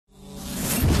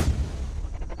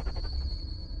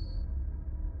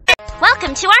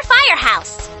Welcome to our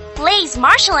firehouse. Blaze,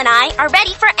 Marshall, and I are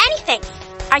ready for anything.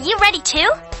 Are you ready too?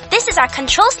 This is our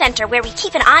control center where we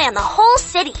keep an eye on the whole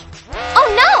city. Oh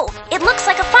no! It looks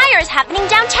like a fire is happening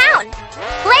downtown.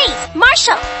 Blaze,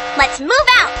 Marshall, let's move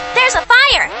out. There's a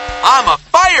fire. I'm a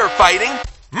firefighting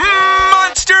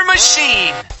monster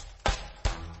machine.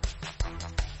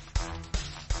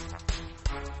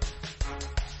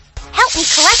 Help me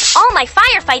collect all my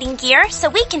firefighting gear so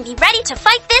we can be ready to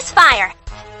fight this fire.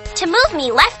 To move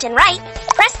me left and right,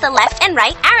 press the left and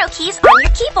right arrow keys on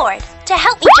your keyboard. To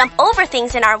help me jump over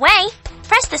things in our way,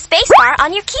 press the spacebar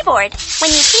on your keyboard. When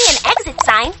you see an exit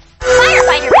sign,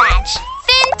 firefighter badge.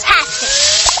 Fantastic!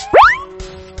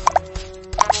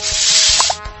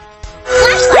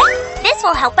 Flashlight. This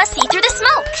will help us see through the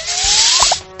smoke.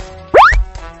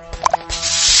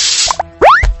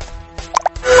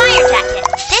 Fire jacket.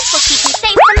 This will keep you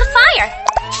safe from the fire.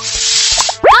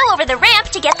 Go over the ramp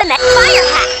to get the next fire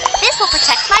hat. This will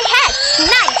protect my head.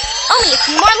 Nice. Only a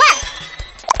few more left.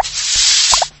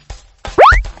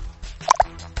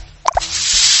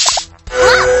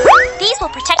 Gloves. These will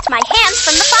protect my hands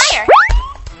from the fire.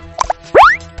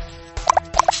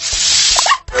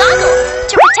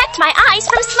 Goggles. To protect my eyes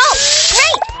from smoke.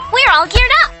 Great. We're all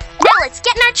geared up. Now let's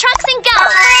get in our trucks and go.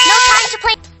 No time to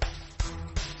play.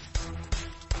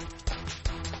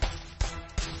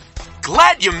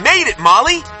 Glad you made it,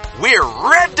 Molly. We're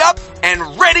revved up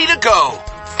and ready to go.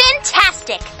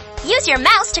 Fantastic! Use your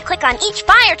mouse to click on each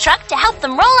fire truck to help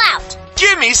them roll out.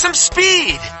 Give me some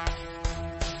speed.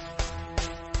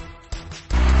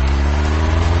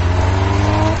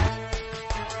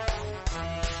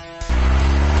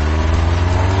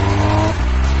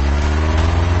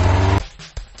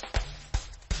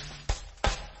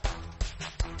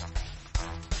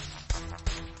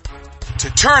 To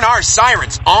turn our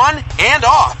sirens on and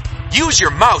off, use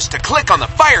your mouse to click on the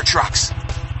fire trucks.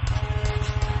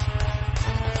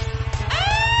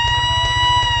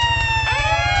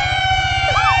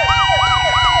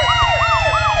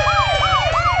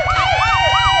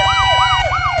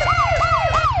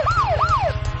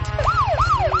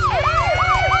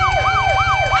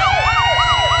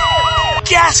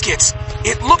 Gaskets!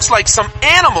 It looks like some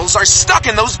animals are stuck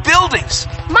in those buildings.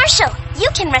 Marshall, you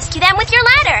can rescue them with your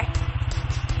ladder.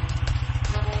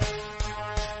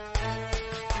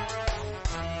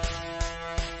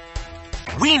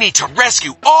 We need to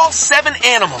rescue all 7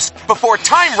 animals before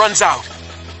time runs out.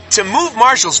 To move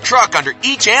Marshall's truck under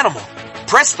each animal,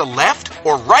 press the left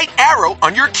or right arrow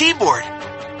on your keyboard.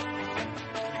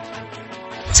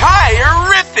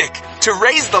 Tire-rific! To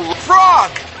raise the frog.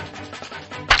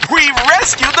 We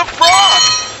rescued the frog!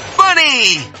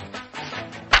 Bunny!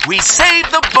 We saved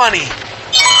the bunny.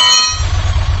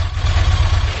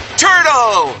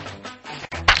 Turtle!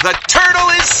 The turtle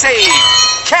is saved.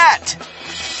 Cat!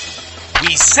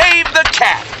 We saved the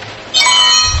cat.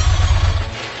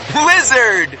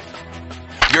 Lizard!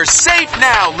 You're safe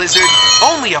now, lizard.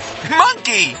 Only a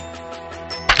monkey.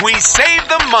 We saved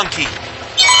the monkey.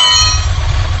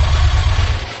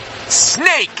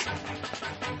 Snake!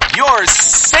 You're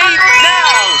safe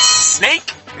now,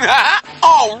 snake.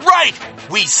 All right,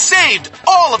 we saved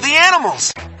all of the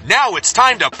animals. Now it's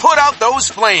time to put out those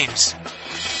flames.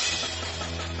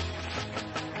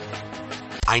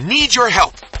 I need your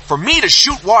help. For me to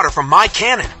shoot water from my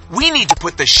cannon, we need to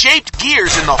put the shaped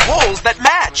gears in the holes that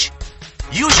match.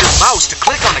 Use your mouse to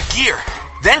click on a gear,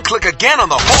 then click again on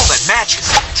the hole that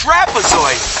matches.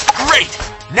 Trapezoid! Great!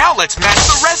 Now let's match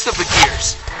the rest of the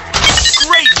gears.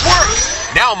 Great work!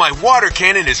 Now my water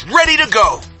cannon is ready to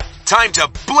go. Time to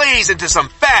blaze into some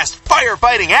fast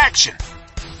firefighting action.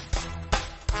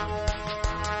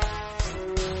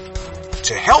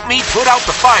 To help me put out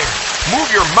the fire,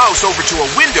 move your mouse over to a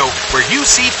window where you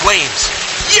see flames.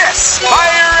 Yes!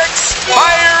 Fire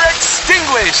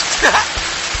extinguished!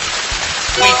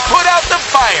 We put out the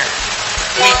fire!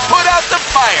 We put out the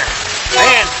fire!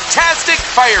 Fantastic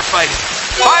firefighting!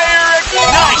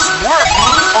 Nice work!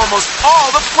 Almost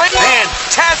all the flames!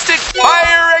 Fantastic!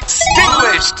 Fire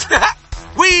extinguished!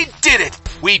 We did it!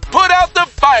 We put out the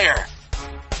fire!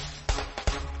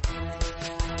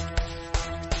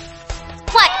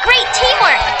 What great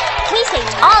teamwork! We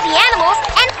saved all the animals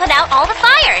and put out all the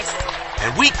fires.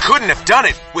 And we couldn't have done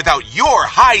it without your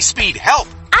high-speed help.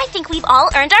 I think we've all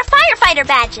earned our firefighter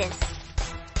badges.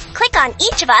 Click on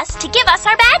each of us to give us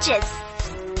our badges.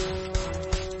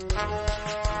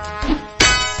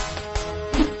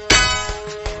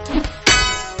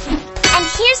 And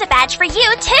here's a badge for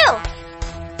you, too.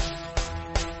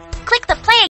 Click the play